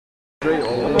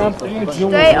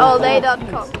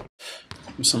DreAllDay.com.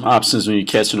 Some options when you're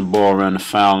catching the ball around the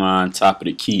foul line, top of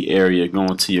the key area,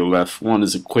 going to your left. One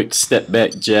is a quick step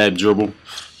back, jab, dribble,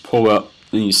 pull up,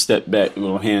 then you step back,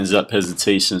 little hands up,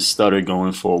 hesitation, stutter,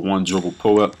 going for a one dribble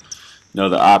pull up.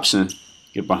 Another option,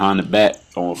 get behind the back,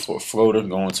 going for a floater,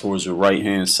 going towards your right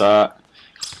hand side.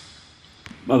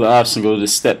 Another option, go to the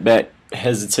step back,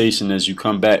 hesitation as you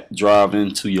come back, drive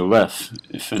into your left,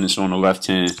 and finish on the left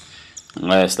hand. And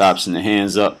last option, the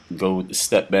hands up, go with the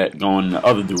step back, going in the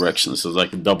other direction. So it's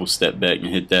like a double step back and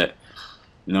hit that.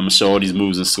 And I'm going to show all these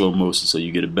moves in slow motion so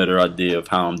you get a better idea of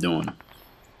how I'm doing them.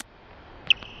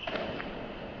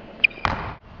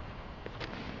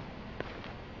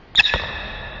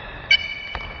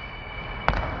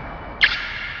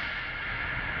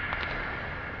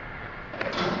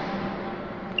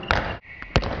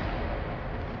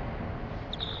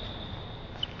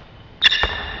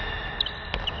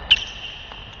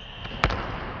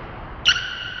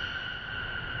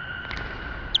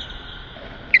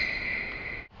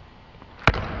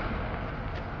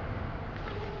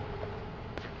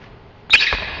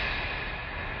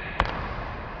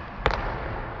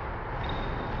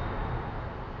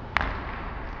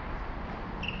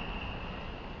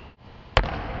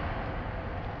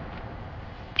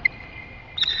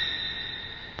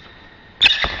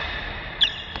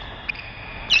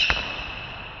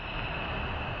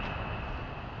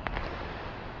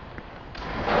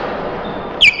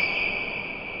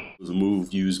 It was a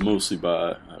move used mostly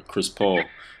by Chris Paul,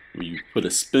 where you put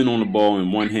a spin on the ball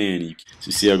in one hand. So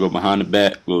you see I go behind the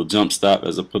back, little jump stop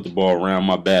as I put the ball around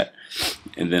my back,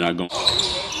 and then I go.